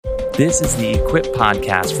This is the Equip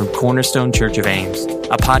Podcast from Cornerstone Church of Ames,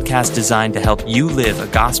 a podcast designed to help you live a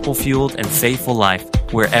gospel-fueled and faithful life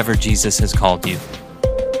wherever Jesus has called you.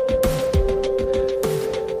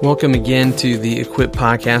 Welcome again to the Equip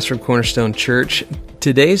Podcast from Cornerstone Church.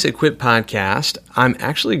 Today's Equip Podcast, I'm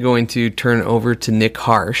actually going to turn over to Nick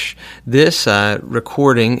Harsh. This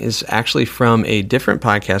recording is actually from a different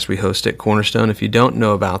podcast we host at Cornerstone. If you don't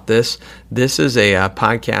know about this, this is a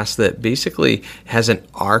podcast that basically has an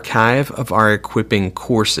archive of our equipping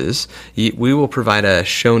courses. We will provide a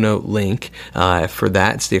show note link for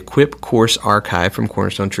that. It's the Equip Course Archive from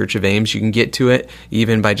Cornerstone Church of Ames. You can get to it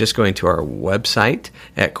even by just going to our website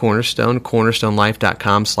at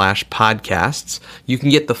cornerstonelife.com/podcasts. You can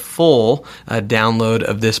get the full download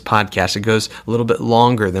of this podcast. It goes a little bit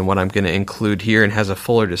longer than what I'm going to include here and has a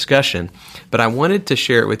fuller discussion. But I wanted to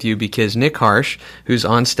share it with you because Nick Harsh, who's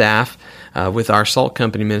on staff with our Salt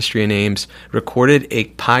Company ministry in Ames, recorded a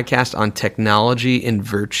podcast on technology and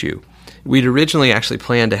virtue. We'd originally actually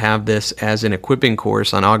planned to have this as an equipping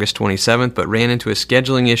course on August 27th, but ran into a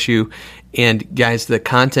scheduling issue. And guys, the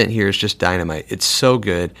content here is just dynamite. It's so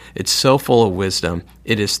good. It's so full of wisdom.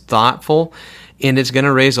 It is thoughtful. And it's going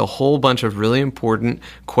to raise a whole bunch of really important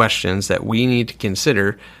questions that we need to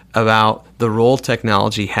consider about the role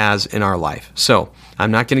technology has in our life. So I'm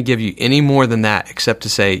not going to give you any more than that except to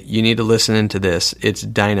say you need to listen into this. It's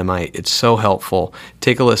dynamite. It's so helpful.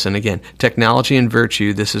 Take a listen. Again, Technology and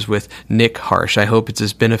Virtue. This is with Nick Harsh. I hope it's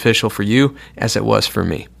as beneficial for you as it was for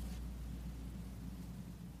me.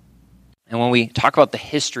 And when we talk about the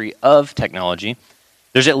history of technology,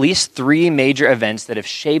 there's at least three major events that have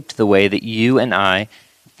shaped the way that you and I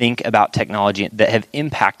think about technology, that have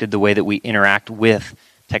impacted the way that we interact with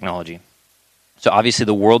technology. So obviously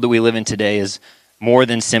the world that we live in today is more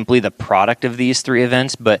than simply the product of these three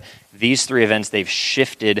events, but these three events, they've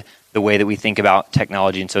shifted the way that we think about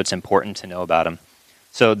technology, and so it's important to know about them.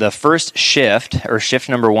 So the first shift, or shift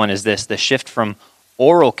number one, is this: the shift from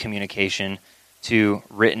oral communication to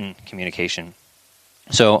written communication.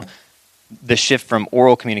 So the shift from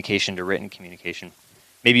oral communication to written communication.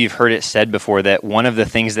 Maybe you've heard it said before that one of the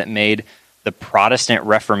things that made the Protestant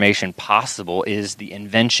Reformation possible is the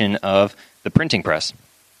invention of the printing press.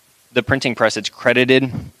 The printing press, it's credited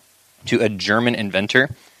to a German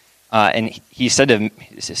inventor, and he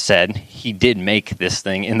he did make this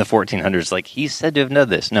thing in the 1400s. Like, he's said to have known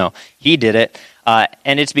this. No, he did it,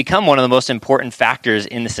 and it's become one of the most important factors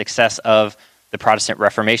in the success of the Protestant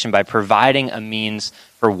Reformation by providing a means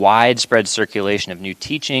for widespread circulation of new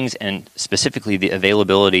teachings and specifically the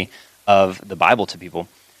availability of the Bible to people.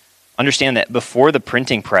 Understand that before the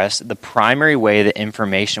printing press, the primary way that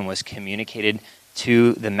information was communicated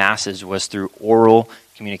to the masses was through oral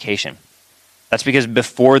communication. That's because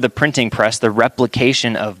before the printing press, the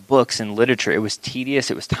replication of books and literature, it was tedious,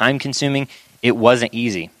 it was time-consuming, it wasn't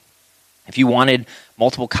easy. If you wanted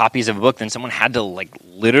multiple copies of a book, then someone had to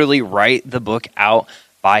literally write the book out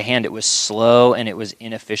by hand. It was slow and it was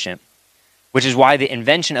inefficient, which is why the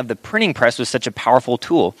invention of the printing press was such a powerful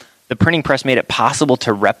tool. The printing press made it possible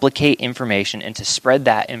to replicate information and to spread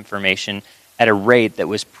that information at a rate that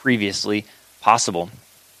was previously possible.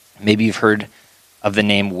 Maybe you've heard of the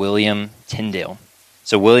name William Tyndale.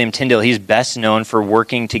 So William Tyndale, he's best known for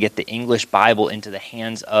working to get the English Bible into the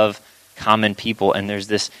hands of common people, and there's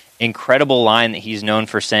this incredible line that he's known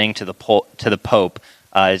for saying to the Pope.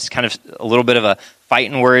 It's kind of a little bit of a fight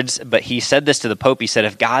in words, but he said this to the Pope. He said,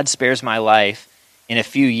 "If God spares my life in a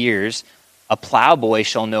few years, a plowboy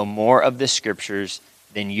shall know more of the Scriptures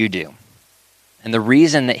than you do." And the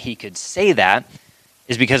reason that he could say that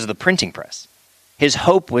is because of the printing press. His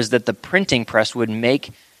hope was that the printing press would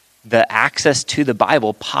make the access to the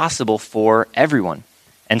Bible possible for everyone.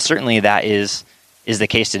 And certainly that is the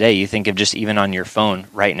case today. You think of just even on your phone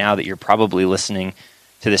right now that you're probably listening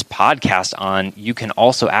to this podcast on, you can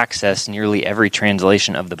also access nearly every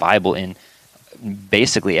translation of the Bible in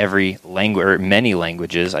basically every language, or many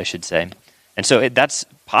languages, I should say. And so that's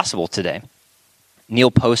possible today.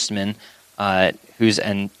 Neil Postman, who's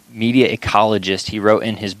a media ecologist, he wrote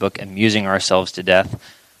in his book, Amusing Ourselves to Death,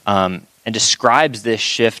 and describes this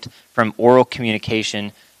shift from oral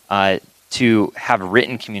communication to have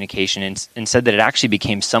written communication, and said that it actually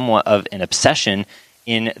became somewhat of an obsession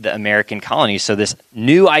in the American colonies. So this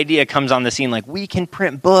new idea comes on the scene, like, we can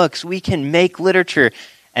print books, we can make literature,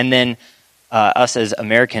 and then us as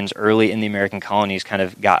Americans early in the American colonies kind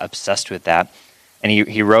of got obsessed with that. And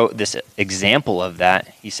he wrote this example of that.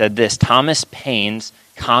 He said this: Thomas Paine's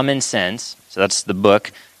Common Sense, so that's the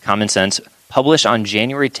book, Common Sense, published on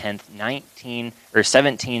January 10th,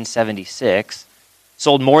 1776,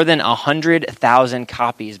 sold more than 100,000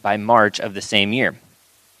 copies by March of the same year.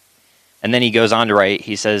 And then he goes on to write,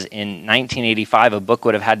 he says, in 1985, a book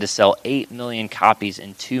would have had to sell 8 million copies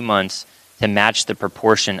in 2 months to match the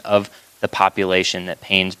proportion of the population that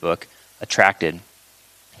Paine's book attracted.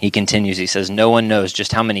 He continues, he says, no one knows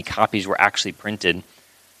just how many copies were actually printed.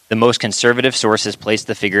 The most conservative sources place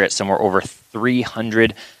the figure at somewhere over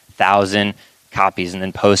 300,000 copies. And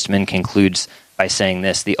then Postman concludes by saying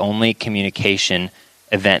this, the only communication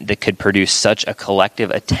event that could produce such a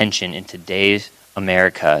collective attention in today's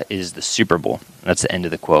America is the Super Bowl. That's the end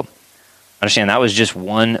of the quote. Understand, that was just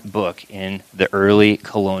one book in the early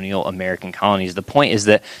colonial American colonies. The point is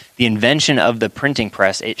that the invention of the printing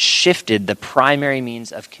press, it shifted the primary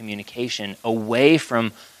means of communication away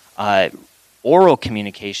from oral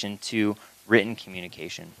communication to written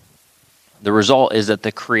communication. The result is that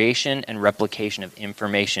the creation and replication of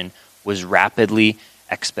information was rapidly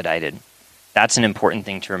expedited. That's an important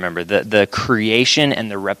thing to remember. The creation and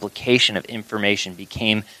the replication of information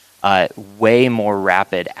became way more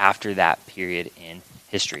rapid after that period in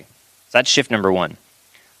history. So that's shift number one.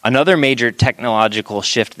 Another major technological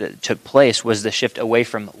shift that took place was the shift away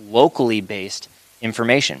from locally based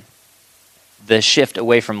information. The shift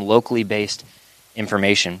away from locally based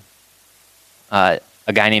information. A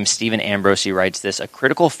guy named Stephen Ambrosi writes this, a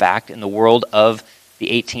critical fact in the world of the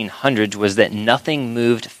 1800s was that nothing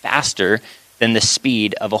moved faster than the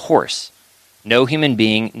speed of a horse. No human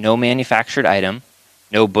being, no manufactured item,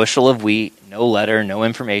 no bushel of wheat, no letter, no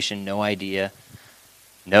information, no idea,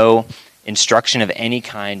 no instruction of any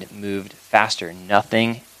kind moved faster.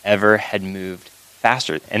 Nothing ever had moved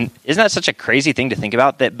faster. And isn't that such a crazy thing to think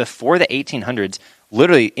about? That before the 1800s,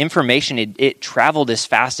 literally information, it traveled as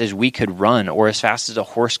fast as we could run, or as fast as a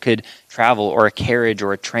horse could travel, or a carriage,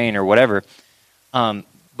 or a train, or whatever.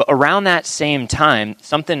 But around that same time,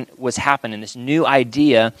 something was happening. This new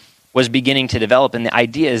idea was beginning to develop, and the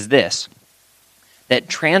idea is this, that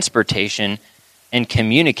transportation and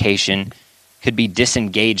communication could be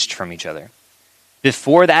disengaged from each other.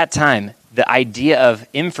 Before that time, the idea of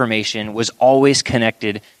information was always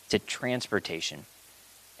connected to transportation.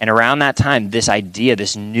 And around that time, this idea,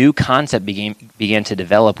 this new concept began to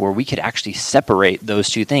develop where we could actually separate those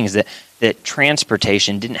two things, that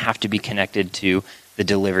transportation didn't have to be connected to the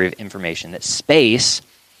delivery of information, that space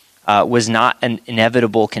was not an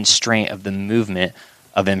inevitable constraint of the movement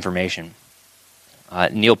of information.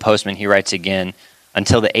 Neil Postman, he writes again,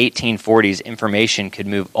 until the 1840s, information could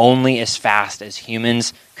move only as fast as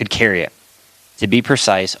humans could carry it. To be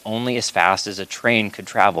precise, only as fast as a train could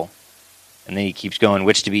travel. And then he keeps going,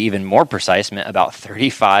 which to be even more precise meant about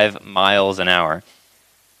 35 miles an hour.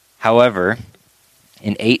 However,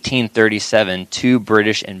 in 1837, two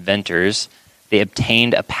British inventors, they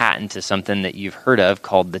obtained a patent to something that you've heard of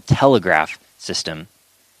called the telegraph system.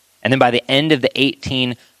 And then by the end of the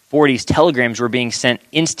 1840s, telegrams were being sent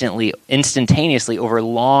instantaneously over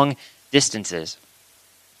long distances.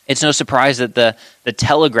 It's no surprise that the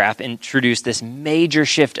telegraph introduced this major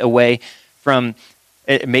shift in the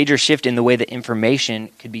way that information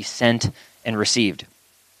could be sent and received.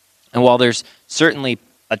 And while there's certainly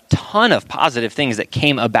a ton of positive things that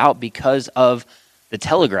came about because of the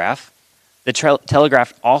telegraph, the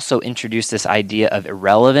telegraph also introduced this idea of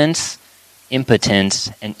irrelevance, impotence,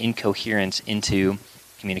 and incoherence into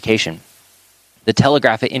communication. The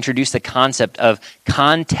telegraph, it introduced the concept of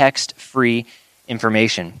context-free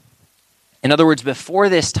information. In other words, before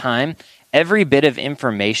this time, every bit of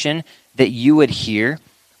information that you would hear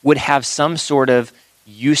would have some sort of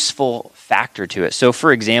useful factor to it. So,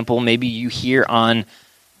 for example, maybe you hear on,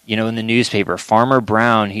 in the newspaper, Farmer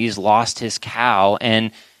Brown, he's lost his cow,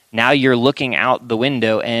 and now you're looking out the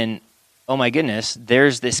window and, oh my goodness,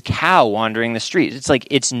 there's this cow wandering the street. It's like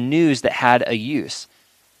it's news that had a use.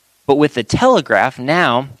 But with the telegraph,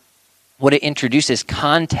 now what it introduces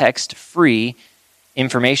context-free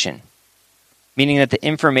information, meaning that the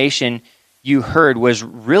information you heard was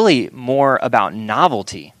really more about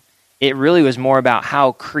novelty. It really was more about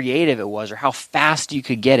how creative it was or how fast you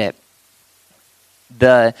could get it.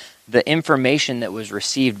 The information that was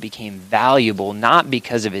received became valuable not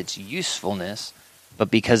because of its usefulness, but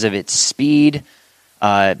because of its speed,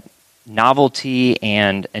 novelty,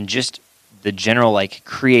 and just the general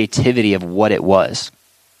creativity of what it was.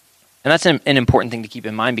 And that's an important thing to keep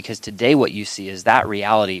in mind, because today what you see is that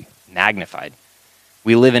reality magnified.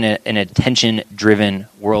 We live in an attention-driven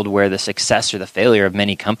world where the success or the failure of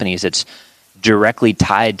many companies, it's directly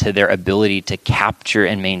tied to their ability to capture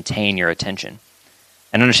and maintain your attention.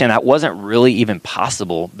 And understand that wasn't really even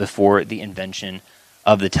possible before the invention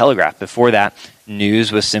of the telegraph. Before that,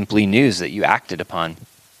 news was simply news that you acted upon.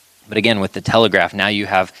 But again, with the telegraph, now you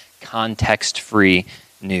have context-free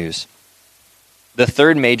news. The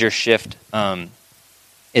third major shift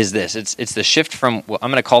is this. It's the shift from what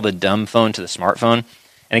I'm going to call the dumb phone to the smartphone.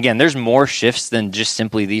 And again, there's more shifts than just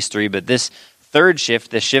simply these three, but this third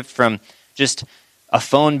shift, the shift from just a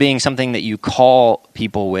phone being something that you call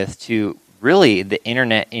people with to really the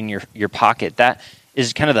internet in your pocket, that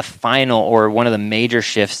is kind of the final or one of the major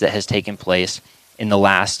shifts that has taken place in the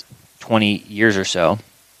last 20 years or so.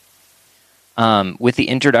 With the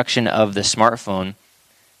introduction of the smartphone,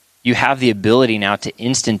 you have the ability now to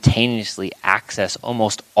instantaneously access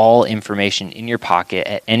almost all information in your pocket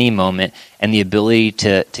at any moment and the ability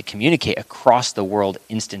to communicate across the world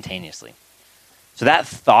instantaneously. So that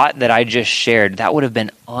thought that I just shared, that would have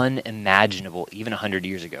been unimaginable even 100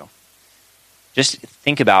 years ago. Just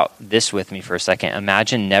think about this with me for a second.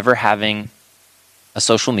 Imagine never having a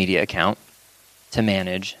social media account to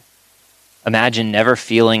manage. Imagine never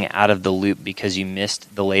feeling out of the loop because you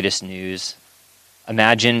missed the latest news.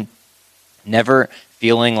 Imagine never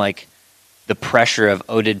feeling like the pressure of,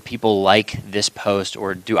 oh, did people like this post,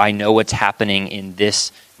 or do I know what's happening in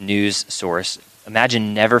this news source?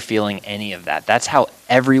 Imagine never feeling any of that. That's how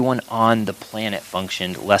everyone on the planet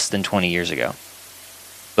functioned less than 20 years ago.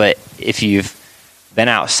 But if you've been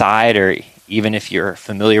outside, or even if you're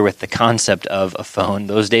familiar with the concept of a phone,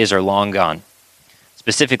 those days are long gone.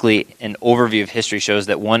 Specifically, an overview of history shows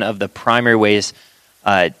that one of the primary ways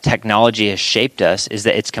technology has shaped us is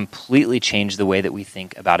that it's completely changed the way that we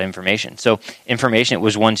think about information. So information, it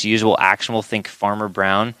was once usable, actionable, think Farmer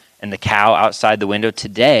Brown and the cow outside the window.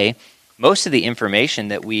 Today, most of the information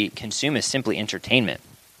that we consume is simply entertainment.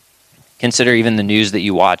 Consider even the news that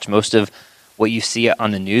you watch. Most of what you see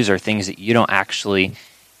on the news are things that you don't actually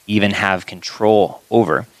even have control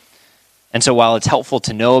over. And so while it's helpful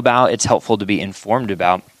to know about, it's helpful to be informed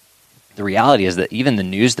about, the reality is that even the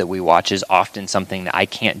news that we watch is often something that I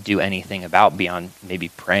can't do anything about beyond maybe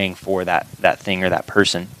praying for that thing or that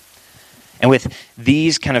person. And with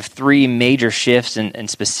these kind of three major shifts, and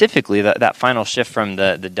specifically that final shift from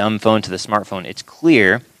the dumb phone to the smartphone, it's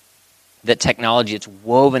clear that technology, it's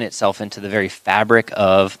woven itself into the very fabric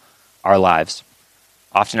of our lives.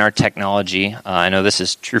 Often our technology, I know this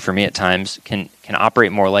is true for me at times, can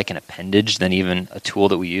operate more like an appendage than even a tool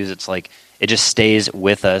that we use. It's like it just stays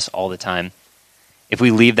with us all the time. If we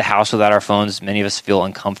leave the house without our phones, many of us feel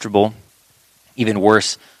uncomfortable. Even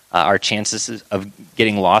worse, our chances of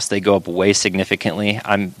getting lost, they go up way significantly.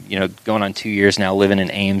 I'm going on 2 years now living in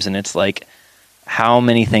Ames, and it's like, how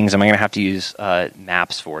many things am I going to have to use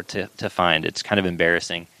maps for to find? It's kind of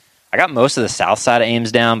embarrassing. I got most of the south side of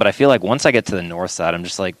Ames down, but I feel like once I get to the north side, I'm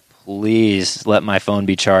just like, please let my phone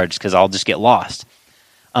be charged because I'll just get lost.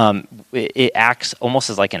 It acts almost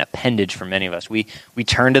as like an appendage for many of us. We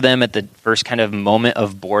turn to them at the first kind of moment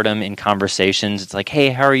of boredom in conversations. It's like, hey,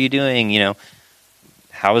 how are you doing?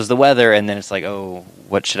 How is the weather? And then it's like, oh,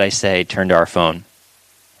 what should I say? Turn to our phone.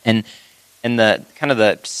 And the kind of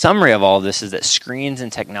the summary of all of this is that screens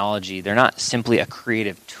and technology, they're not simply a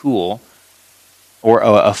creative tool or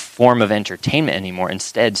a form of entertainment anymore.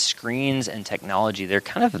 Instead, screens and technology, they're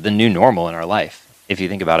kind of the new normal in our life, if you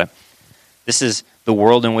think about it. This is the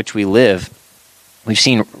world in which we live. We've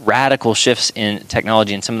seen radical shifts in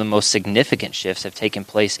technology, and some of the most significant shifts have taken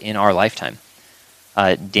place in our lifetime.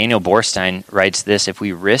 Daniel Borstein writes this: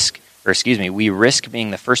 we risk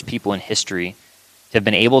being the first people in history to have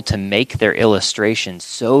been able to make their illustrations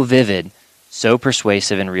so vivid, so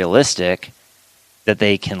persuasive and realistic that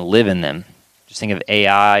they can live in them. Just think of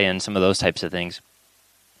AI and some of those types of things.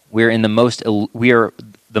 We are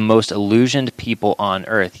the most illusioned people on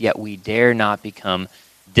earth, yet we dare not become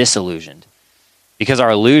disillusioned. Because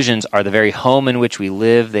our illusions are the very home in which we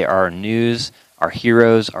live. They are our news, our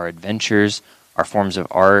heroes, our adventures, our forms of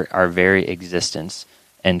art, our very existence,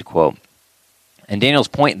 end quote. And Daniel's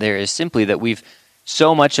point there is simply that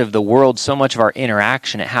so much of the world, so much of our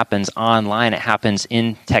interaction, it happens online, it happens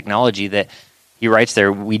in technology, that he writes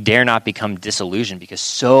there, we dare not become disillusioned because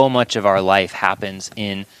so much of our life happens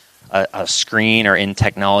in a screen or in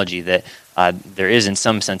technology that there is in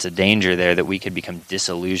some sense a danger there that we could become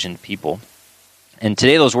disillusioned people. And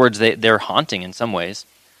today those words, they're haunting in some ways.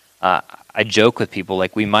 I joke with people,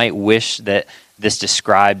 like, we might wish that this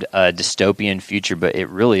described a dystopian future, but it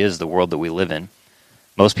really is the world that we live in.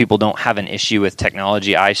 Most people don't have an issue with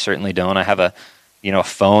technology. I certainly don't. I have a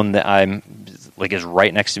phone that is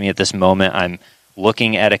right next to me at this moment. I'm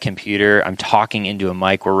looking at a computer. I'm talking into a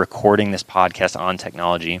mic. We're recording this podcast on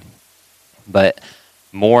technology. But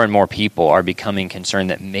more and more people are becoming concerned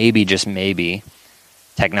that maybe, just maybe,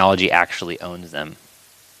 technology actually owns them.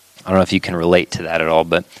 I don't know if you can relate to that at all,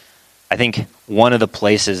 but I think one of the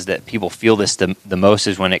places that people feel this the most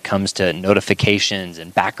is when it comes to notifications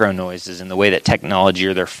and background noises and the way that technology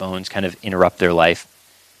or their phones kind of interrupt their life.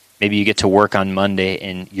 Maybe you get to work on Monday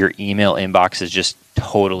and your email inbox is just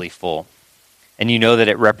totally full. And you know that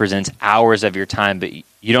it represents hours of your time, but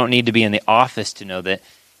you don't need to be in the office to know that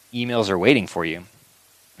emails are waiting for you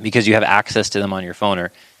because you have access to them on your phone.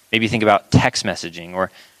 Or maybe think about text messaging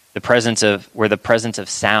or the presence of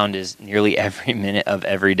sound is nearly every minute of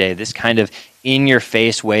every day. This kind of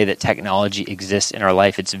in-your-face way that technology exists in our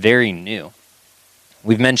life, it's very new.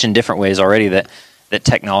 We've mentioned different ways already that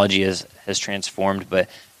technology has transformed, but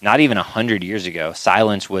not even 100 years ago,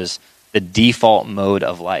 silence was the default mode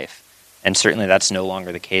of life. And certainly that's no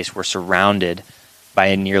longer the case. We're surrounded by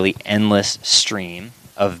a nearly endless stream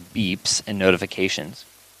of beeps and notifications.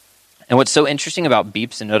 And what's so interesting about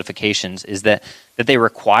beeps and notifications is that they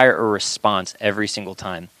require a response every single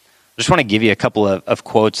time. I just want to give you a couple of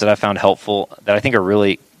quotes that I found helpful that I think are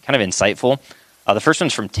really kind of insightful. The first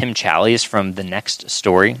one's from Tim Challies from The Next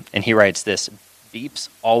Story, and he writes this: beeps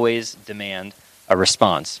always demand a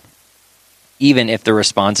response, even if the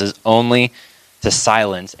response is only to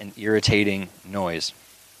silence and irritating noise.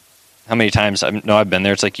 How many times, I know I've been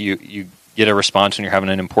there, it's like you get a response when you're having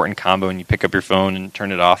an important combo and you pick up your phone and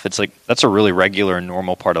turn it off. It's like, that's a really regular and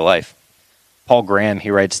normal part of life. Paul Graham,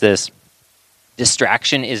 he writes this: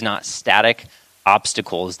 distraction is not static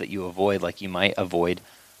obstacles that you avoid like you might avoid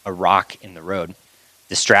a rock in the road.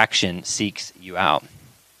 Distraction seeks you out.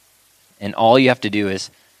 And all you have to do is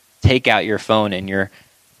take out your phone and you're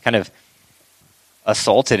kind of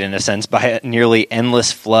assaulted in a sense by a nearly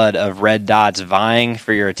endless flood of red dots vying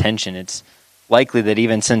for your attention. It's likely that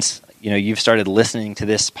even since you've started listening to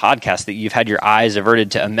this podcast that you've had your eyes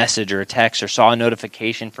averted to a message or a text or saw a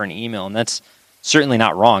notification for an email, and that's certainly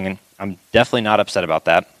not wrong, and I'm definitely not upset about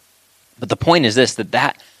that. But the point is this,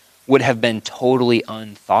 that would have been totally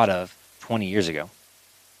unthought of 20 years ago.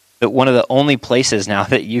 That one of the only places now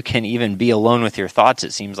that you can even be alone with your thoughts,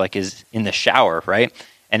 it seems like, is in the shower, right?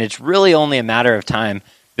 And it's really only a matter of time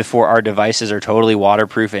before our devices are totally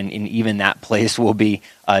waterproof and even that place will be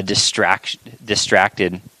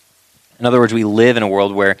distracted. In other words, we live in a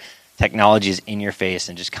world where technology is in your face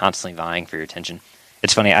and just constantly vying for your attention.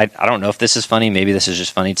 It's funny, I don't know if this is funny, maybe this is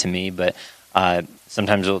just funny to me, but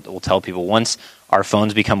sometimes we'll tell people once our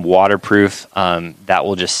phones become waterproof, that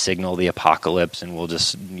will just signal the apocalypse and we'll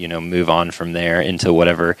just move on from there into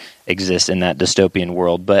whatever exists in that dystopian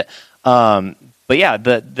world. But yeah,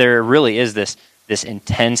 there really is this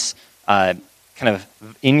intense kind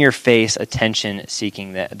of in-your-face attention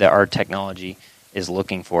seeking that our technology is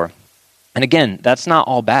looking for. And again, that's not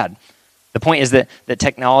all bad. The point is that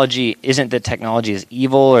technology isn't that technology is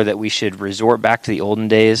evil or that we should resort back to the olden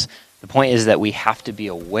days. The point is that we have to be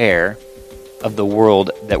aware of the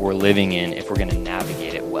world that we're living in if we're going to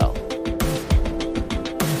navigate it